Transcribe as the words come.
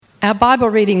Our Bible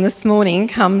reading this morning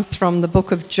comes from the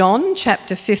book of John,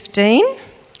 chapter 15,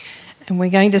 and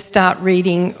we're going to start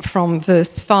reading from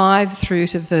verse 5 through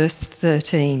to verse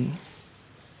 13.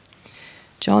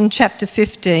 John chapter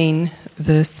 15,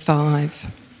 verse 5.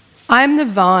 I am the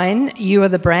vine, you are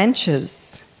the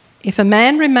branches. If a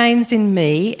man remains in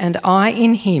me and I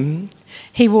in him,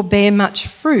 he will bear much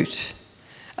fruit.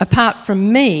 Apart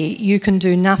from me, you can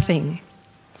do nothing.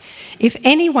 If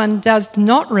anyone does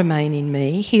not remain in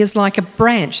me, he is like a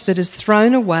branch that is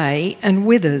thrown away and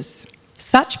withers.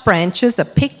 Such branches are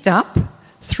picked up,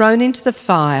 thrown into the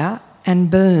fire,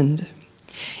 and burned.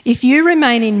 If you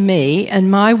remain in me and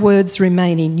my words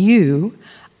remain in you,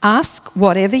 ask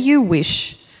whatever you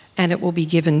wish, and it will be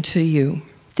given to you.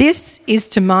 This is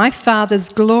to my Father's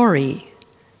glory,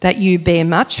 that you bear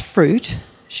much fruit,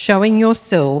 showing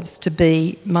yourselves to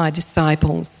be my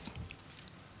disciples.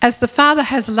 As the Father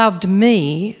has loved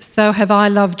me, so have I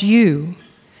loved you.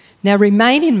 Now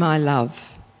remain in my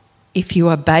love. If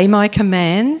you obey my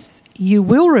commands, you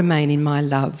will remain in my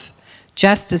love,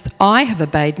 just as I have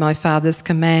obeyed my Father's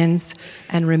commands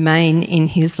and remain in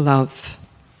his love.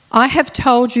 I have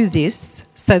told you this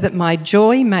so that my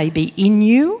joy may be in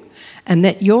you and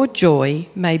that your joy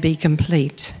may be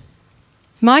complete.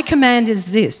 My command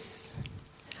is this: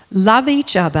 love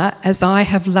each other as I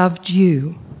have loved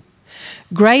you.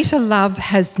 Greater love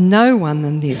has no one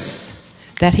than this,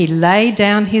 that he lay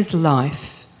down his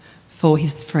life for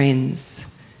his friends.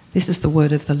 This is the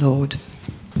word of the Lord.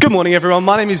 Good morning, everyone.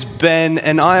 My name is Ben,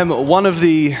 and I am one of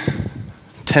the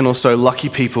 10 or so lucky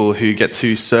people who get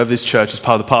to serve this church as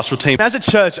part of the pastoral team. As a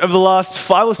church, over the last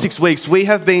 5 or 6 weeks, we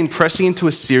have been pressing into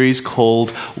a series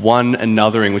called One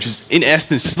Anothering, which is, in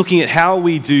essence, just looking at how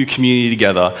we do community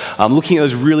together, looking at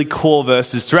those really core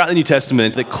verses throughout the New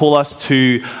Testament that call us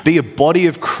to be a body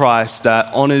of Christ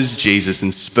that honours Jesus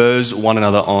and spurs one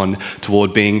another on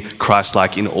toward being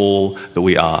Christ-like in all that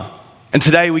we are. And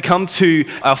today we come to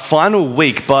our final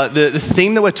week, but the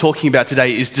theme that we're talking about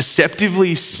today is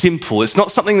deceptively simple. It's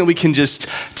not something that we can just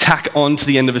tack on to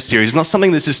the end of a series. It's not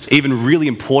something that's just even really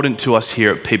important to us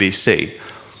here at PBC.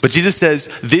 But Jesus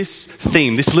says this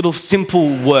theme, this little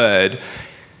simple word,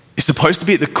 is supposed to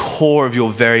be at the core of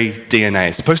your very DNA.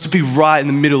 It's supposed to be right in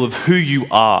the middle of who you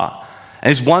are. And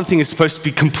this one thing is supposed to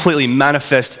be completely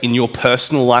manifest in your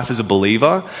personal life as a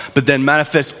believer, but then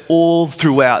manifest all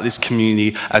throughout this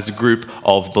community as a group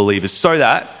of believers, so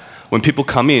that when people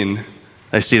come in,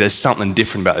 they see there's something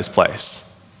different about this place.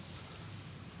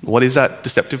 What is that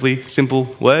deceptively simple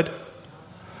word?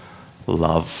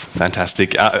 Love.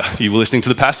 Fantastic. You were listening to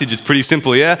the passage, it's pretty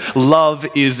simple, yeah? Love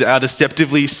is our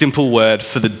deceptively simple word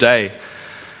for the day.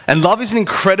 And love is an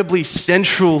incredibly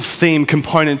central theme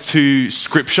component to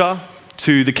Scripture,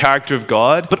 to the character of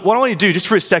God. But what I want you to do, just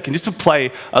for a second, just to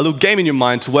play a little game in your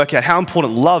mind to work out how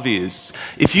important love is.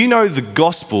 If you know the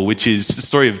gospel, which is the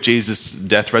story of Jesus'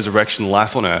 death, resurrection,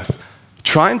 life on earth,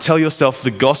 try and tell yourself the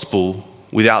gospel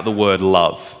without the word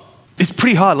love. It's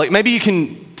pretty hard. Like, maybe you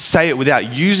can say it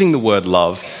without using the word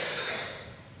love,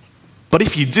 but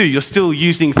if you do, you're still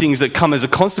using things that come as a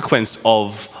consequence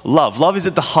of love. Love is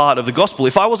at the heart of the gospel.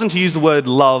 If I wasn't to use the word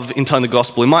love in telling the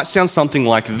gospel, it might sound something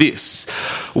like this.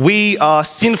 We are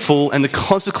sinful, and the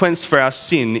consequence for our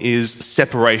sin is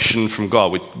separation from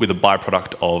God, with a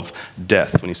byproduct of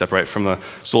death, when you separate from the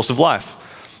source of life.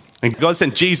 And God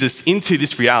sent Jesus into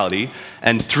this reality,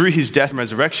 and through his death and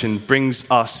resurrection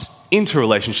brings us into a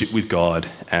relationship with God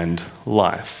and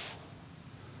life.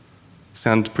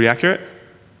 Sound pretty accurate?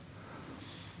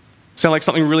 Sound like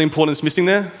something really important is missing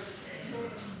there?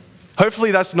 Hopefully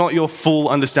that's not your full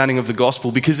understanding of the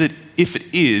gospel, because if it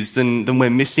is, then we're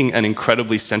missing an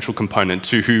incredibly central component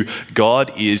to who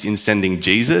God is in sending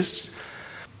Jesus.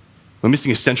 We're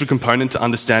missing a central component to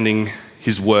understanding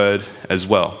his word as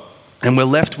well. And we're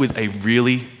left with a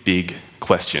really big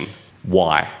question.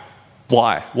 Why?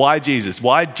 Why? Why Jesus?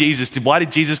 Why did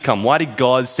Jesus come? Why did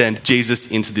God send Jesus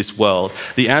into this world?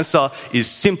 The answer is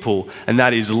simple, and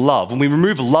that is love. When we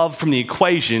remove love from the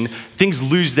equation, things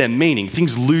lose their meaning,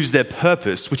 things lose their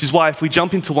purpose, which is why if we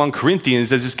jump into 1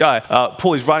 Corinthians, there's this guy,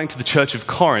 Paul is writing to the church of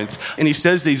Corinth, and he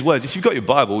says these words. If you've got your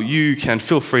Bible, you can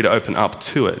feel free to open up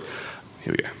to it.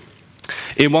 Here we go.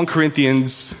 In 1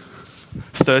 Corinthians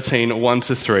 13,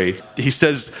 1-3, he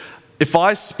says, if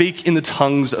I speak in the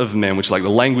tongues of men, which are like the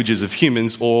languages of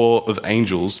humans or of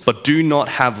angels, but do not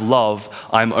have love,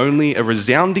 I am only a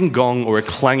resounding gong or a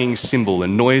clanging cymbal,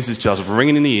 and noise is just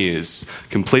ringing in the ears,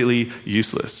 completely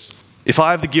useless. If I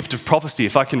have the gift of prophecy,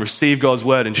 if I can receive God's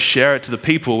word and share it to the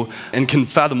people and can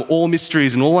fathom all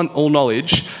mysteries and all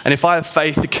knowledge, and if I have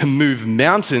faith that can move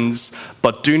mountains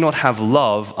but do not have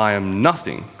love, I am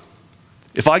nothing.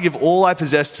 If I give all I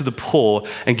possess to the poor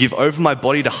and give over my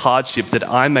body to hardship that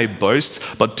I may boast,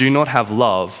 but do not have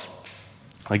love,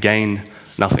 I gain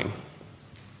nothing.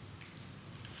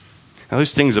 Now,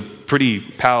 those things are pretty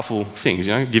powerful things,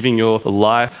 giving your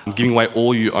life, giving away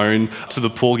all you own to the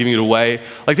poor, giving it away.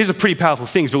 Like, these are pretty powerful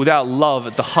things, but without love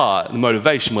at the heart, the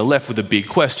motivation, we're left with a big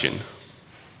question.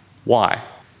 Why?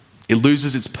 It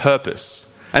loses its purpose.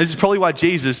 And this is probably why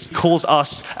Jesus calls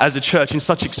us as a church in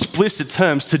such explicit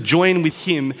terms to join with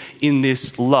him in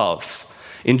this love.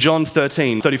 In John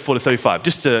 13, 34 to 35,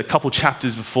 just a couple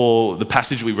chapters before the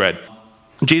passage we read,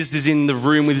 Jesus is in the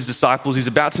room with his disciples. He's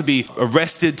about to be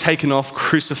arrested, taken off,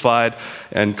 crucified,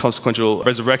 and consequential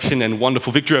resurrection and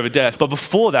wonderful victory over death. But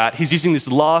before that, he's using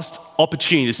this last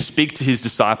opportunity to speak to his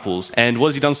disciples. And what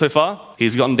has he done so far?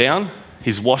 He's gotten down.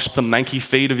 He's washed the manky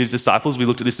feet of his disciples. We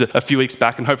looked at this a few weeks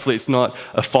back, and hopefully it's not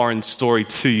a foreign story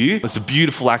to you. It's a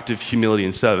beautiful act of humility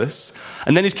and service.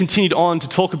 And then he's continued on to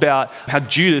talk about how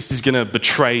Judas is going to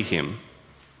betray him.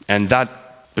 And that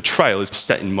betrayal is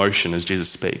set in motion as Jesus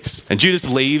speaks. And Judas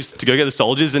leaves to go get the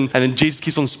soldiers, and then Jesus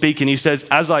keeps on speaking. He says,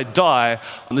 as I die,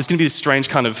 there's going to be this strange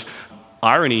kind of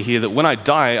irony here that when I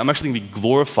die, I'm actually going to be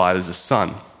glorified as a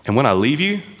son. And when I leave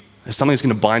you, there's something that's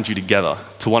going to bind you together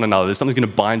to one another. There's something that's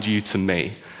going to bind you to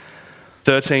me.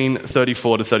 13,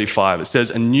 34 to 35. It says,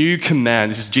 a new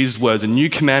command, this is Jesus' words, a new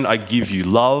command I give you,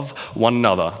 love one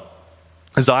another.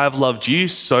 As I have loved you,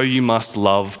 so you must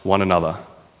love one another.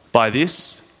 By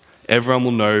this, everyone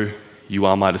will know you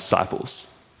are my disciples.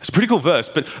 It's a pretty cool verse,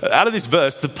 but out of this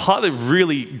verse, the part that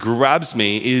really grabs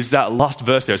me is that last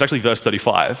verse there. It's actually verse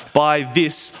 35. By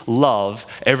this love,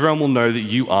 everyone will know that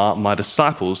you are my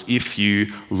disciples if you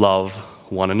love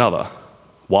one another.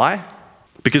 Why?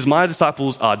 Because my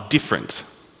disciples are different.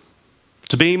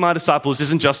 To be my disciples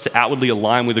isn't just to outwardly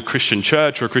align with a Christian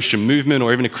church or a Christian movement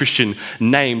or even a Christian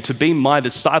name. To be my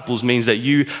disciples means that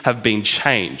you have been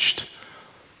changed.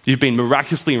 You've been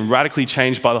miraculously and radically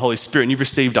changed by the Holy Spirit, and you've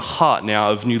received a heart now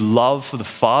of new love for the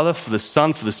Father, for the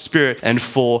Son, for the Spirit, and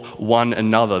for one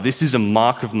another. This is a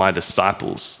mark of my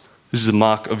disciples. This is a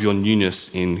mark of your newness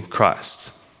in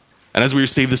Christ. And as we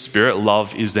receive the Spirit,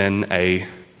 love is then a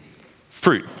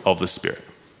fruit of the Spirit.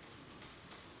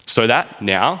 So that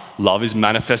now love is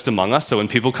manifest among us. So when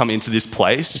people come into this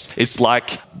place, it's like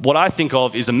what I think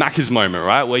of is a Macca's moment,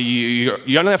 right? Where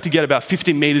you only have to get about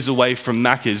 50 meters away from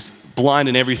Macca's, blind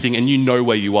and everything, and you know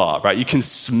where you are, right? You can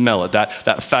smell it,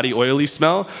 that fatty, oily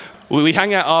smell. We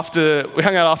hang out after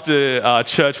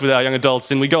church with our young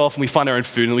adults, and we go off and we find our own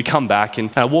food, and we come back.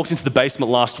 And I walked into the basement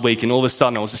last week, and all of a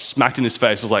sudden I was just smacked in this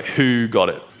face. I was like, who got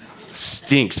it?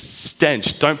 Stinks,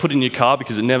 stench. Don't put it in your car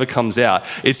because it never comes out.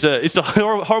 It's a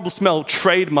horrible smell,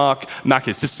 trademark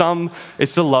Macca's. To some,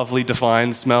 it's a lovely,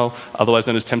 divine smell, otherwise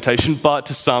known as temptation, but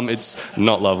to some, it's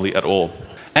not lovely at all.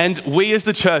 And we as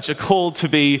the church are called to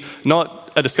be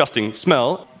not a disgusting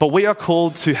smell, but we are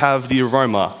called to have the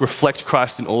aroma reflect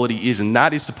Christ in all that he is, and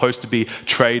that is supposed to be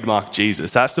trademark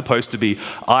Jesus. That's supposed to be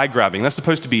eye-grabbing. That's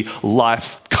supposed to be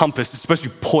life compass. It's supposed to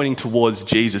be pointing towards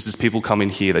Jesus. As people come in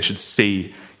here, they should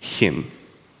see him.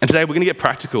 And today we're going to get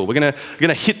practical. We're going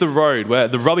to hit the road where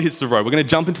the rubber hits the road. We're going to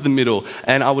jump into the middle,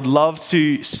 and I would love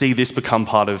to see this become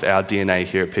part of our DNA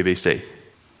here at PBC.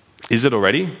 Is it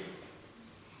already?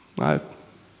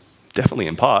 Definitely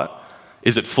in part.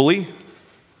 Is it fully?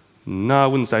 No, I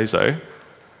wouldn't say so.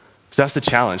 So that's the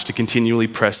challenge, to continually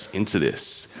press into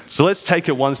this. So let's take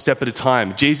it one step at a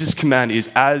time. Jesus' command is,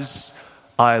 as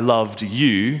I loved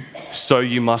you, so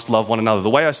you must love one another. The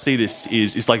way I see this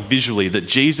is like visually, that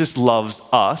Jesus loves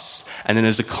us, and then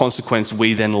as a consequence,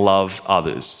 we then love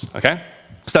others. Okay?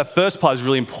 So that first part is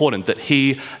really important, that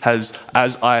he has,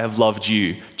 as I have loved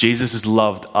you, Jesus has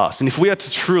loved us. And if we are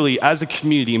to truly, as a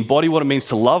community, embody what it means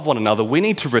to love one another, we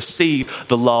need to receive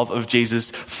the love of Jesus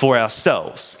for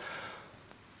ourselves.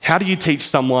 How do you teach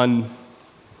someone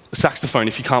saxophone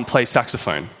if you can't play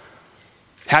saxophone?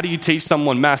 How do you teach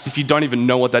someone maths if you don't even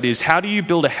know what that is? How do you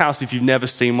build a house if you've never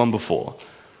seen one before?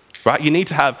 Right? You need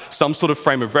to have some sort of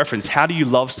frame of reference. How do you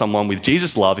love someone with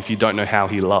Jesus' love if you don't know how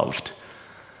he loved?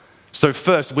 So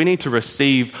first, we need to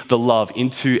receive the love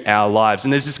into our lives.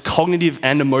 And there's this cognitive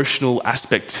and emotional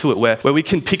aspect to it where we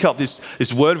can pick up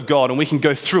this word of God and we can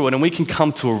go through it and we can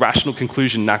come to a rational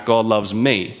conclusion that God loves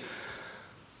me.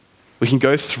 We can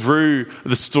go through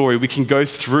the story, we can go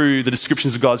through the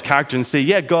descriptions of God's character and say,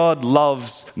 yeah, God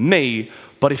loves me.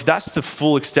 But if that's the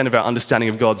full extent of our understanding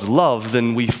of God's love,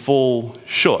 then we fall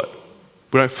short.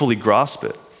 We don't fully grasp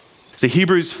it. So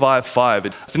Hebrews 5:5,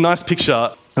 it's a nice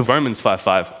picture of Romans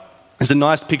 5:5. It's a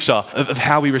nice picture of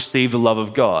how we receive the love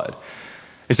of God.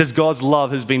 It says God's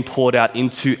love has been poured out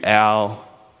into our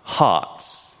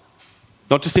hearts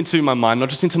Not just into my mind, not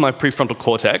just into my prefrontal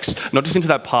cortex, not just into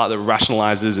that part that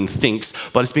rationalizes and thinks,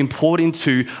 but it's been poured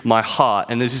into my heart.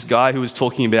 And there's this guy who was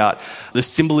talking about the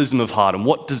symbolism of heart and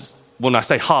when I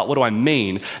say heart, what do I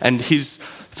mean? And his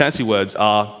fancy words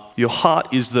are, your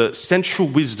heart is the central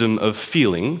wisdom of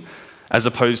feeling as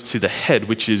opposed to the head,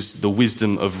 which is the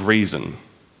wisdom of reason.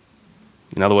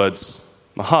 In other words,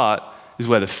 my heart is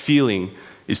where the feeling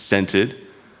is centered.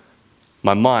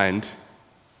 My mind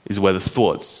is where the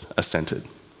thoughts are centered.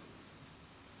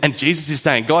 And Jesus is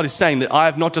saying, God is saying that I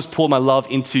have not just poured my love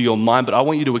into your mind, but I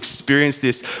want you to experience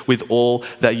this with all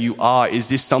that you are. Is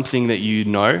this something that you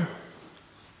know?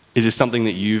 Is this something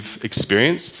that you've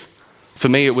experienced? For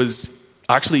me, I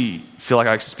actually feel like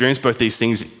I experienced both these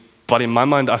things, but in my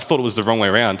mind, I thought it was the wrong way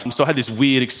around. So I had this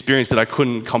weird experience that I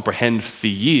couldn't comprehend for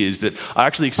years, that I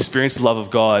actually experienced the love of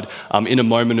God in a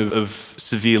moment of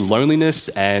severe loneliness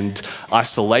and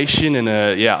isolation. And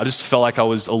I just felt like I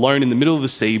was alone in the middle of the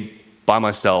sea by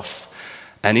myself.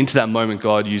 And into that moment,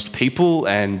 God used people,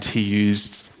 and he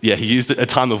used a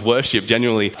time of worship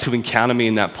genuinely to encounter me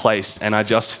in that place. And I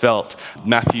just felt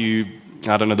Matthew,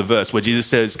 I don't know the verse, where Jesus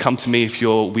says, come to me if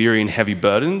you're weary and heavy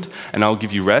burdened, and I'll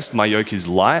give you rest. My yoke is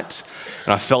light.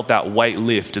 And I felt that weight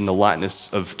lift and the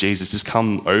lightness of Jesus just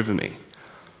come over me.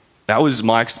 That was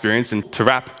my experience, and to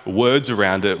wrap words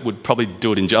around it would probably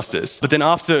do it injustice. But then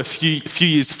after a few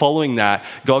years following that,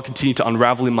 God continued to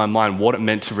unravel in my mind what it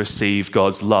meant to receive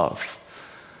God's love.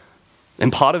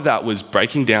 And part of that was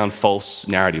breaking down false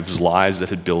narratives, lies that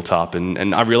had built up.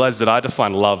 And I realized that I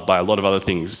defined love by a lot of other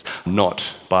things, not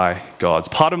by God's.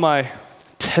 Part of my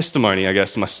testimony, I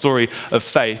guess, my story of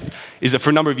faith is that for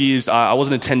a number of years, I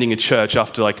wasn't attending a church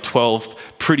after like 12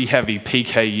 pretty heavy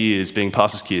PK years being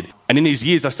pastor's kid. And in these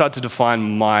years, I started to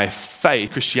define my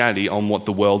faith, Christianity, on what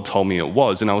the world told me it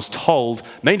was. And I was told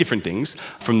many different things,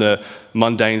 from the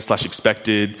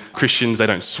mundane/expected, Christians, they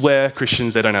don't swear,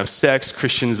 Christians, they don't have sex,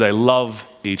 Christians, they love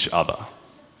each other.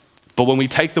 But when we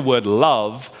take the word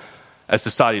love, as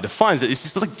society defines it, it's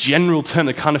just like a general term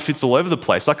that kind of fits all over the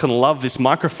place. I can love this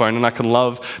microphone and I can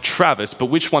love Travis, but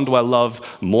which one do I love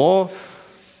more?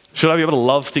 Should I be able to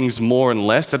love things more and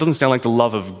less? That doesn't sound like the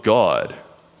love of God.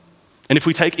 And if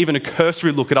we take even a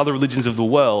cursory look at other religions of the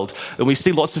world, then we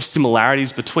see lots of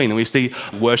similarities between them. We see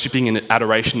worshipping and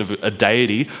adoration of a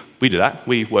deity. We do that.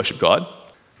 We worship God.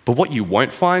 But what you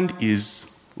won't find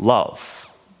is love.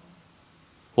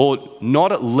 Or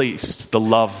not at least the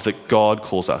love that God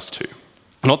calls us to.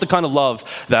 Not the kind of love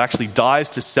that actually dies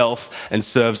to self and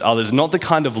serves others. Not the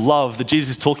kind of love that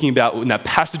Jesus is talking about in that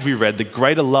passage we read. The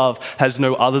greater love has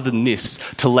no other than this,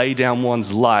 to lay down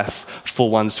one's life for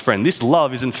one's friend. This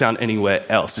love isn't found anywhere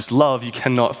else. This love, you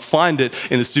cannot find it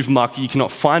in the supermarket. You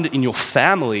cannot find it in your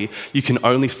family. You can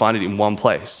only find it in one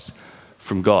place,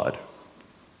 from God.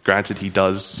 Granted, he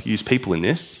does use people in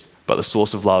this, but the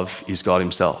source of love is God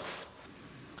himself.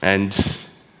 And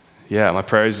my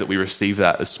prayer is that we receive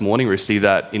that this morning, receive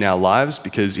that in our lives,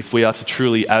 because if we are to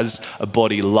truly, as a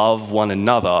body, love one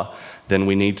another, then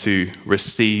we need to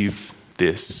receive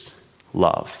this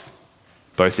love,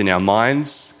 both in our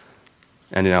minds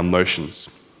and in our emotions.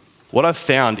 What I've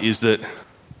found is that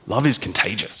love is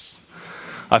contagious.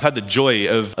 I've had the joy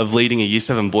of leading a Year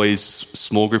 7 boys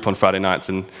small group on Friday nights,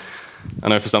 and I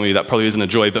know for some of you that probably isn't a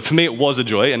joy, but for me it was a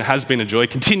joy and has been a joy,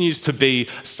 continues to be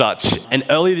such. And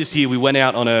earlier this year we went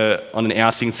out on an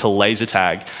outing to laser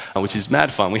tag, which is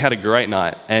mad fun. We had a great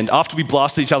night. And after we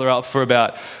blasted each other up for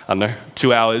about,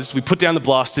 2 hours, we put down the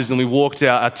blasters and we walked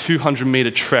out a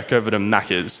 200-metre trek over to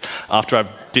Macca's after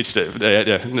I've ditched it.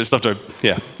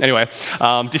 Anyway,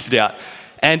 ditched it out.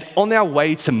 And on our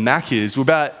way to Macca's, we're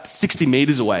about 60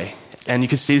 metres away. And you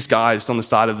can see this guy just on the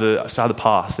side of the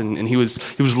path, and he was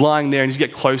lying there. And as you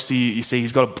get closer, you see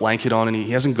he's got a blanket on, and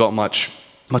he hasn't got much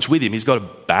with him. He's got a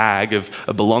bag of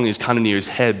belongings kind of near his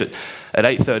head. But at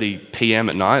 8:30 p.m.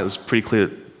 at night, it was pretty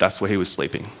clear that's where he was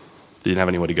sleeping. He didn't have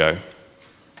anywhere to go.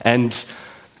 And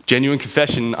genuine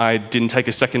confession, I didn't take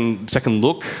a second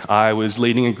look. I was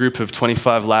leading a group of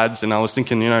 25 lads, and I was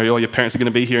thinking, your parents are going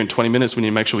to be here in 20 minutes. We need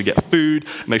to make sure we get food,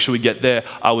 make sure we get there.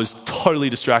 I was totally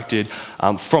distracted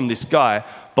from this guy.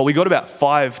 But we got about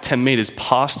 5-10 meters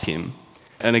past him,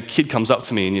 and a kid comes up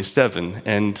to me in Year 7,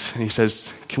 and he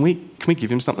says, "Can we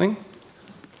give him something?"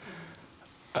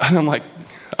 And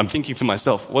I'm thinking to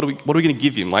myself, what are we going to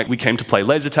give him? Like, we came to play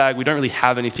laser tag. We don't really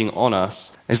have anything on us.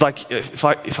 And he's like, if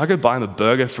I go buy him a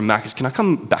burger from Macca's, can I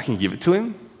come back and give it to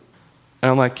him?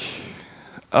 And I'm like,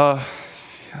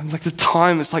 the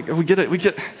time, it's like, we get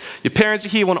your parents are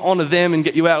here, want to honor them and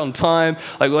get you out on time.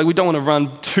 Like we don't want to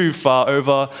run too far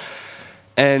over.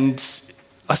 And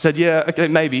I said, yeah, okay,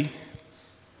 maybe.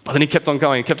 But then he kept on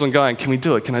going. Can we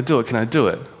do it? Can I do it? Can I do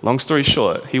it? Long story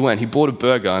short, he bought a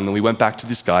burger, and then we went back to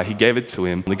this guy. He gave it to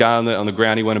him. The guy on the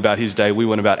ground, he went about his day. We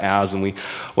went about ours, and we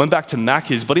went back to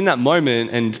Macca's. But in that moment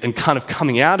and kind of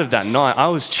coming out of that night, I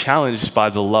was challenged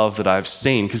by the love that I've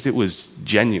seen because it was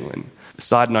genuine.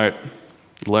 Side note,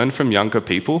 learn from younger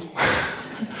people.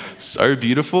 So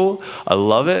beautiful. I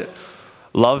love it.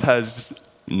 Love has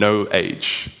no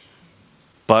age.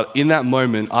 But in that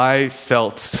moment, I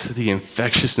felt the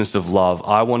infectiousness of love.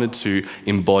 I wanted to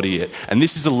embody it. And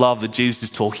this is the love that Jesus is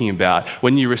talking about.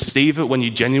 When you receive it, when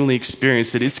you genuinely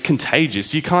experience it, it's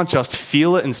contagious. You can't just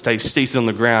feel it and stay seated on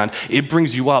the ground. It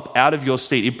brings you up out of your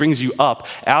seat. It brings you up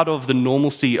out of the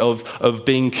normalcy of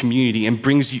being community and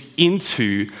brings you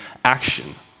into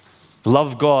action. The love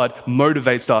of God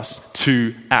motivates us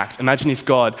to act. Imagine if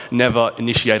God never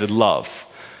initiated love.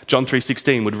 John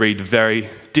 3:16 would read very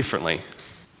differently.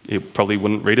 It probably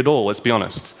wouldn't read at all, let's be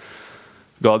honest.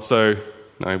 He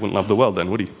wouldn't love the world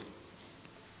then, would he?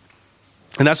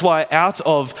 And that's why out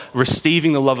of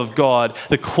receiving the love of God,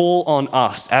 the call on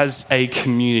us as a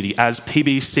community, as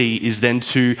PBC, is then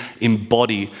to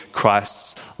embody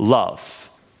Christ's love.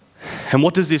 And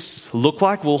what does this look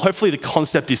like? Well, hopefully the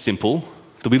concept is simple.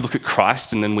 That we look at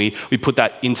Christ and then we put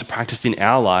that into practice in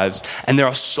our lives. And there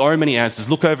are so many answers.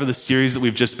 Look over the series that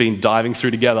we've just been diving through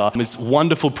together. It's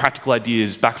wonderful practical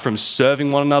ideas, back from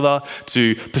serving one another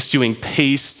to pursuing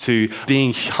peace to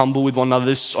being humble with one another.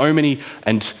 There's so many,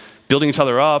 and building each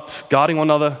other up, guarding one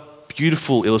another.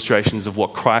 Beautiful illustrations of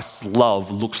what Christ's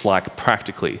love looks like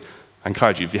practically. I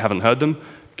encourage you, if you haven't heard them,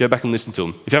 go back and listen to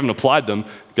them. If you haven't applied them,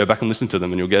 go back and listen to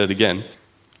them and you'll get it again.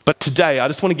 But today, I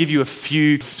just want to give you a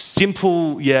few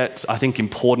simple yet, I think,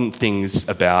 important things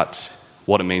about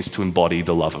what it means to embody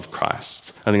the love of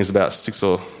Christ. I think it's about six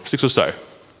or so.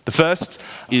 The first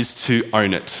is to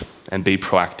own it and be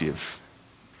proactive.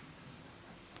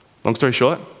 Long story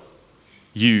short,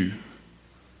 you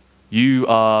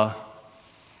are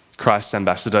Christ's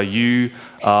ambassador. You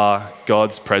are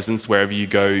God's presence wherever you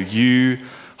go. You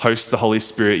host the Holy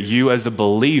Spirit. You as a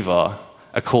believer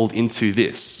are called into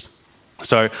this.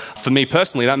 So for me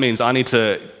personally, that means I need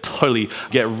to totally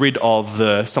get rid of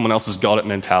the someone else has got it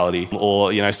mentality,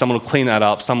 or someone will clean that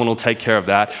up, someone will take care of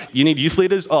that. You need youth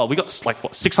leaders? Oh, we got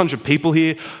 600 people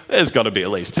here. There's got to be at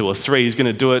least 2 or 3 who's going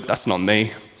to do it. That's not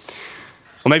me.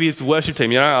 Or maybe it's the worship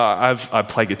team. I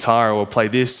play guitar or play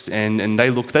this, and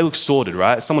they look sorted,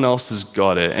 right? Someone else has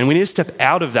got it. And we need to step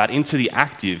out of that into the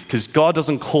active, because God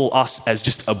doesn't call us as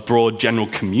just a broad general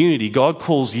community. God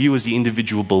calls you as the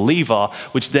individual believer,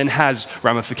 which then has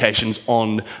ramifications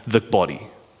on the body.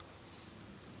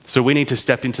 So we need to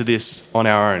step into this on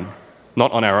our own.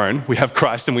 Not on our own. We have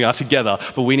Christ and we are together,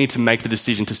 but we need to make the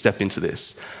decision to step into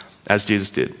this, as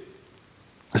Jesus did.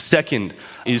 The second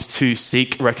is to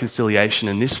seek reconciliation,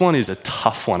 and this one is a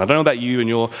tough one. I don't know about you and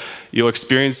your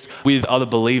experience with other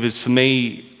believers. For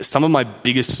me, some of my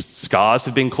biggest scars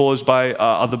have been caused by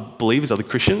other believers, other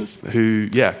Christians, who,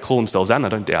 call themselves out, and I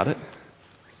don't doubt it.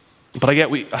 But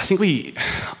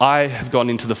I have gotten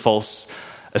into the false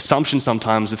assumption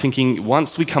sometimes of thinking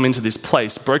once we come into this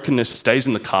place, brokenness stays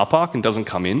in the car park and doesn't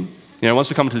come in.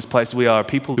 Once we come to this place, we are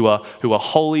people who are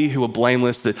holy, who are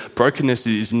blameless, that brokenness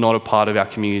is not a part of our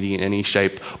community in any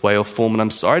shape, way, or form. And I'm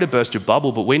sorry to burst your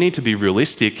bubble, but we need to be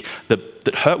realistic that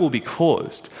hurt will be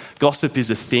caused. Gossip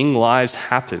is a thing, lies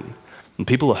happen, and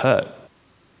people are hurt.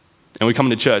 And we come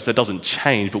into church, that doesn't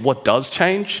change, but what does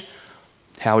change?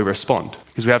 How we respond.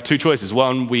 Because we have 2 choices.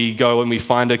 One, we go and we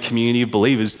find a community of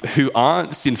believers who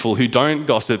aren't sinful, who don't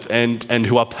gossip, and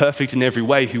who are perfect in every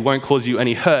way, who won't cause you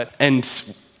any hurt. And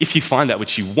if you find that,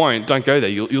 which you won't, don't go there.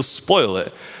 You'll spoil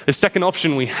it. The second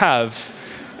option we have,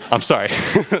 I'm sorry,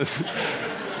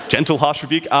 gentle, harsh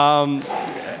rebuke. And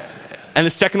the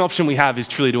second option we have is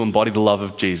truly to embody the love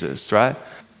of Jesus, right?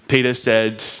 Peter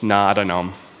said, I don't know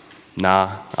him.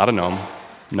 I don't know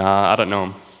him. I don't know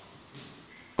him.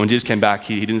 When Jesus came back,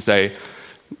 he didn't say,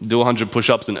 do 100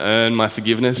 push-ups and earn my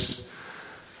forgiveness.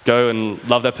 Go and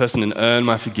love that person and earn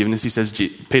my forgiveness. He says,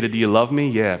 Peter, do you love me?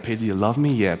 Yeah. Peter, do you love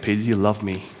me? Yeah. Peter, do you love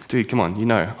me? Dude, come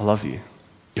on, I love you.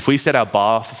 If we set our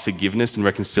bar for forgiveness and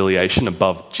reconciliation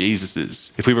above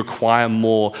Jesus's, if we require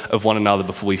more of one another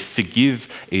before we forgive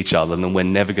each other, then we're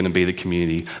never going to be the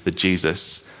community that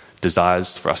Jesus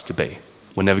desires for us to be.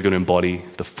 We're never going to embody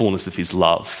the fullness of his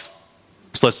love.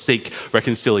 So let's seek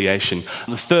reconciliation.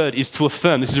 And the third is to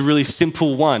affirm. This is a really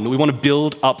simple one. We want to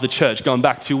build up the church. Going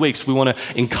back 2 weeks, we want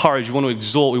to encourage, we want to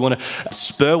exhort, we want to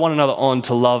spur one another on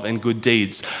to love and good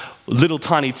deeds. Little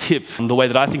tiny tip, the way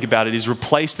that I think about it is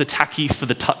replace the tacky for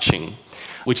the touching,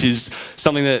 which is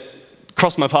something that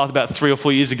crossed my path about 3 or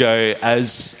 4 years ago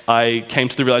as I came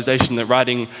to the realization that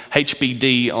writing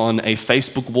HBD on a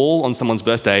Facebook wall on someone's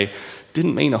birthday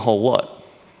didn't mean a whole lot.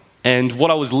 And what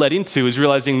I was led into is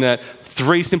realizing that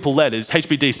 3 simple letters,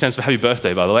 HBD stands for happy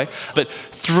birthday, by the way, but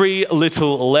 3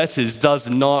 little letters does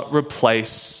not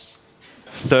replace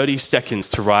 30 seconds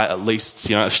to write at least,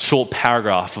 a short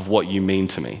paragraph of what you mean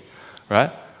to me,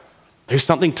 right? There's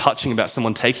something touching about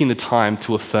someone taking the time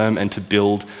to affirm and to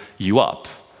build you up.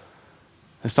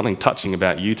 There's something touching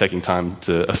about you taking time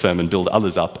to affirm and build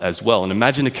others up as well. And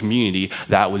imagine a community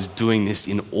that was doing this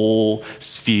in all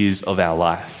spheres of our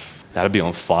life. That'd be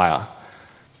on fire.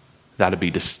 That'd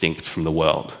be distinct from the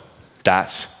world.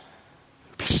 That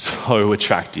would be so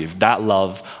attractive. That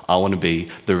love I want to be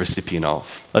the recipient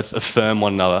of. Let's affirm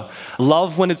one another.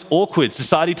 Love when it's awkward.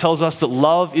 Society tells us that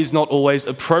love is not always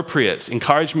appropriate.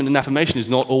 Encouragement and affirmation is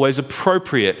not always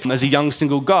appropriate. As a young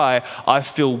single guy, I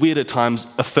feel weird at times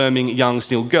affirming young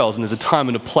single girls. And there's a time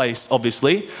and a place,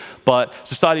 obviously. But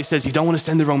society says you don't want to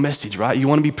send the wrong message, right? You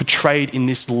want to be portrayed in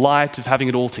this light of having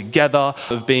it all together,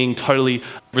 of being totally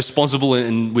responsible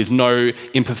and with no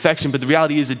imperfection. But the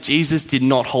reality is that Jesus did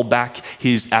not hold back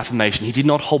his affirmation. He did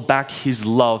not hold back his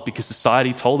love because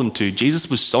society told him to.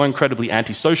 Jesus was so incredibly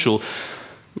antisocial.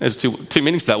 There's two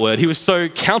meanings to that word. He was so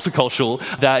countercultural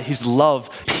that his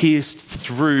love pierced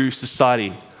through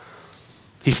society.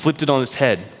 He flipped it on its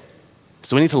head.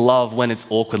 So we need to love when it's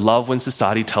awkward, love when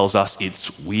society tells us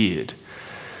it's weird.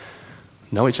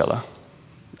 Know each other.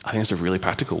 I think it's a really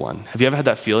practical one. Have you ever had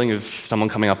that feeling of someone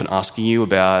coming up and asking you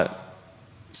about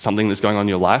something that's going on in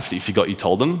your life that you forgot you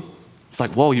told them? It's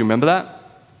like, whoa, you remember that?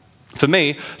 For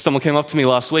me, someone came up to me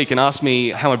last week and asked me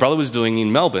how my brother was doing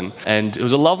in Melbourne. And it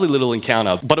was a lovely little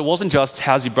encounter. But it wasn't just,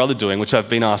 how's your brother doing, which I've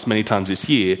been asked many times this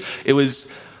year. It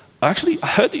was, I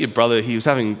heard that your brother, he was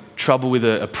having trouble with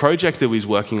a project that he was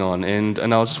working on, and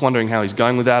I was just wondering how he's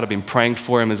going with that. I've been praying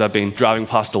for him as I've been driving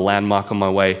past a landmark on my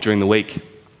way during the week.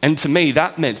 And to me,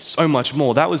 that meant so much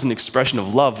more. That was an expression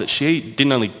of love that she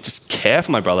didn't only just care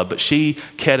for my brother, but she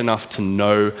cared enough to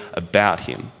know about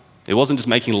him. It wasn't just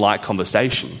making light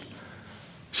conversation.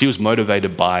 She was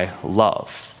motivated by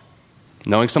love.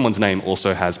 Knowing someone's name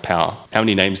also has power. How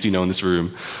many names do you know in this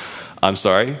room? I'm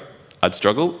sorry. I'd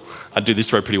struggle. I'd do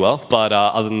this row pretty well. But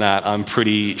other than that, I'm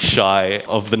pretty shy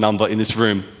of the number in this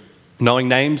room. Knowing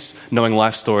names, knowing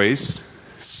life stories,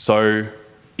 so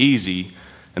easy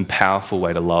and powerful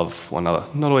way to love one another.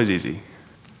 Not always easy.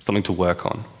 Something to work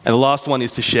on. And the last one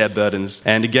is to share burdens.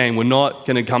 And again, we're not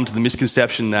going to come to the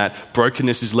misconception that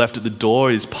brokenness is left at the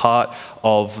door. It is part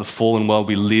of the fallen world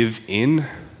we live in.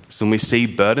 So when we see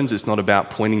burdens, it's not about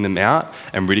pointing them out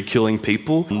and ridiculing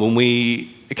people. When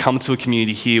we come to a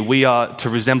community here, we are to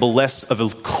resemble less of a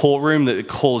courtroom that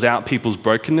calls out people's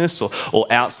brokenness or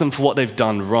outs them for what they've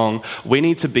done wrong. We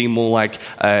need to be more like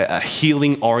a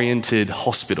healing-oriented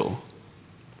hospital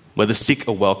where the sick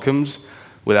are welcomed,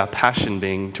 with our passion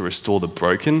being to restore the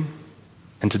broken.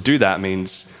 And to do that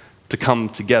means to come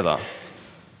together,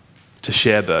 to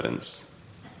share burdens,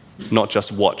 not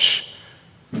just watch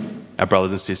our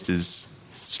brothers and sisters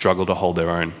struggle to hold their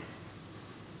own.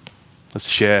 Let's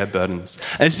share burdens.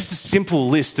 And it's just a simple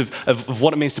list of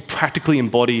what it means to practically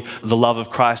embody the love of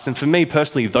Christ. And for me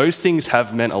personally, those things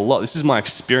have meant a lot. This is my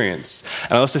experience.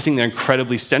 And I also think they're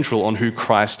incredibly central on who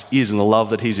Christ is and the love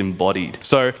that he's embodied.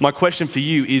 So my question for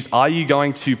you is, are you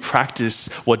going to practice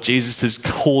what Jesus has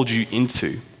called you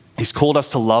into? He's called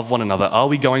us to love one another. Are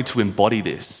we going to embody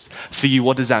this? For you,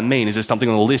 what does that mean? Is there something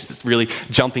on the list that's really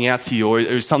jumping out to you, or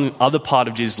is some other part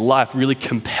of Jesus' life really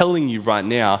compelling you right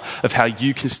now of how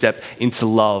you can step into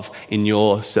love in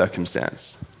your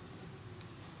circumstance?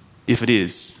 If it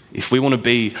is, if we want to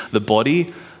be the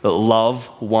body that love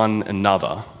one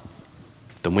another,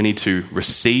 then we need to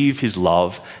receive his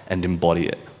love and embody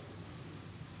it.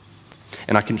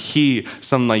 And I can hear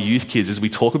some of my youth kids as we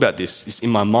talk about this.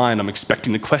 In my mind, I'm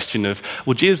expecting the question of,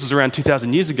 well, Jesus was around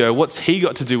 2,000 years ago. What's he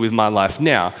got to do with my life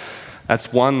now?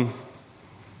 That's one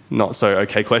not so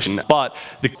okay question. But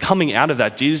the coming out of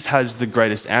that, Jesus has the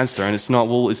greatest answer. And it's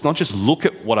not just look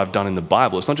at what I've done in the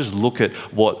Bible. It's not just look at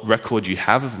what record you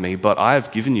have of me, but I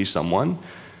have given you someone.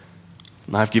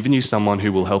 I've given you someone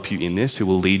who will help you in this, who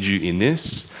will lead you in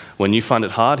this. When you find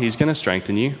it hard, he's going to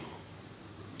strengthen you.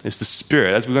 It's the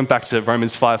Spirit. As we went back to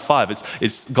Romans 5:5,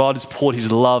 it's God has poured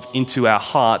his love into our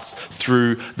hearts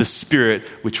through the Spirit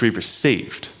which we've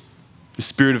received. The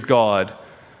Spirit of God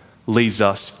leads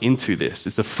us into this.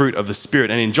 It's a fruit of the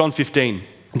Spirit. And in John 15,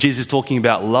 Jesus is talking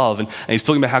about love, and he's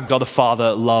talking about how God the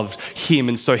Father loved him,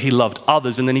 and so he loved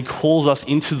others, and then he calls us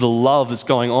into the love that's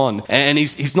going on. And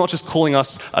he's not just calling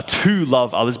us to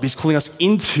love others, but he's calling us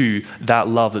into that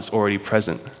love that's already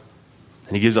present.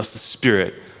 And he gives us the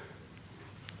Spirit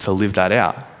to live that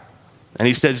out. And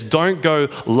he says, don't go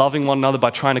loving one another by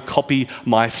trying to copy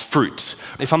my fruit.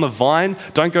 If I'm a vine,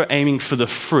 don't go aiming for the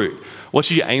fruit. What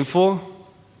should you aim for?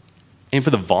 Aim for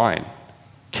the vine.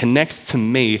 Connect to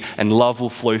me and love will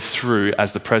flow through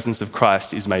as the presence of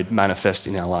Christ is made manifest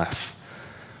in our life.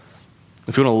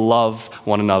 If we want to love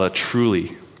one another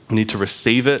truly, we need to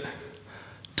receive it,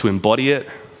 to embody it,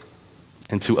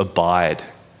 and to abide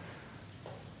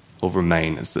or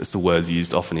remain. It's the words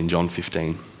used often in John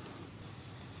 15.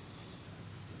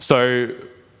 So,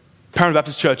 Parramatta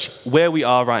Baptist Church, where we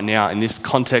are right now in this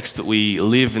context that we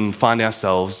live and find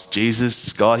ourselves,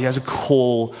 Jesus, God, he has a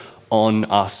call on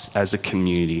us as a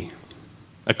community.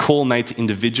 A call made to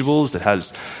individuals that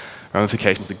has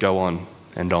ramifications that go on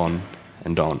and on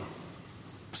and on.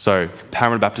 So,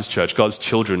 Parramatta Baptist Church, God's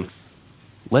children,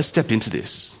 let's step into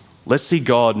this. Let's see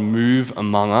God move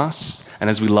among us, and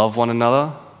as we love one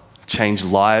another, change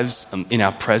lives in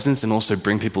our presence and also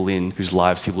bring people in whose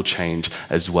lives he will change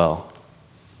as well.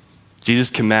 Jesus'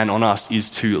 command on us is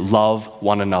to love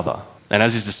one another. And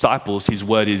as his disciples, his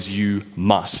word is you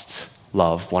must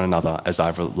love one another as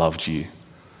I've loved you.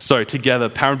 So together,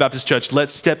 Parramatta Baptist Church,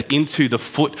 let's step into the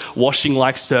foot washing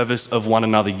like service of one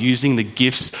another, using the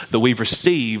gifts that we've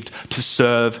received to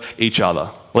serve each other.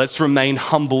 Let's remain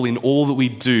humble in all that we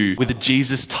do with a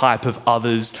Jesus type of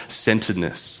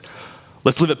others-centeredness.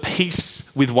 Let's live at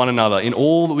peace with one another in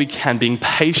all that we can, being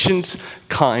patient,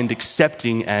 kind,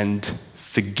 accepting, and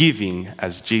forgiving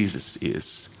as Jesus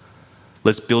is.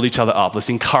 Let's build each other up. Let's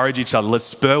encourage each other. Let's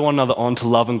spur one another on to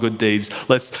love and good deeds.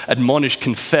 Let's admonish,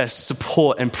 confess,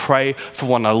 support, and pray for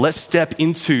one another. Let's step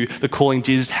into the calling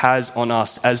Jesus has on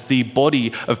us as the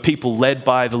body of people led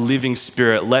by the living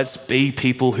Spirit. Let's be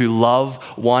people who love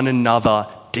one another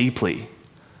deeply.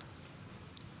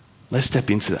 Let's step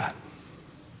into that.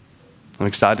 I'm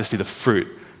excited to see the fruit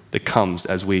that comes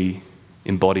as we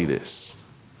embody this.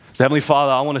 So Heavenly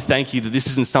Father, I want to thank you that this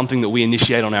isn't something that we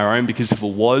initiate on our own, because if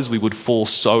it was, we would fall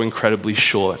so incredibly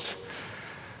short.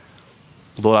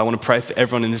 Lord, I want to pray for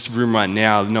everyone in this room right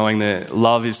now, knowing that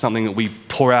love is something that we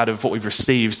pour out of what we've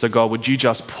received. So God, would you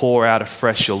just pour out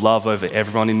afresh your love over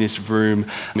everyone in this room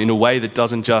in a way that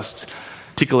doesn't just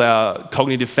tickle our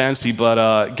cognitive fancy,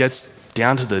 but gets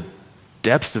down to the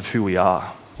depths of who we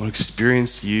are. We'll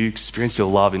experience your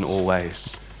love in all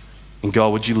ways. And God,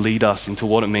 would you lead us into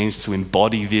what it means to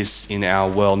embody this in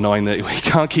our world, knowing that we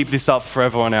can't keep this up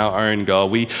forever on our own,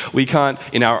 God. We can't,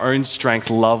 in our own strength,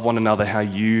 love one another how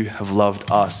you have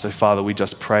loved us. So, Father, we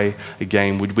just pray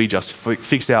again, would we just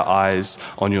fix our eyes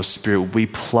on your Spirit? Would we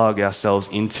plug ourselves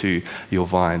into your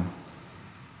vine?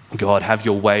 God, have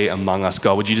your way among us.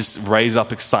 God, would you just raise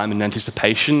up excitement and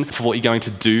anticipation for what you're going to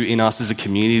do in us as a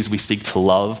community as we seek to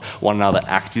love one another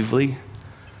actively?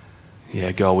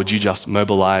 Yeah, God, would you just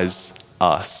mobilize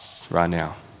us right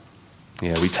now?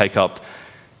 Yeah, we take up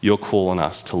your call on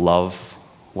us to love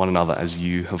one another as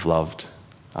you have loved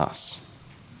us.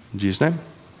 In Jesus' name,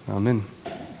 amen.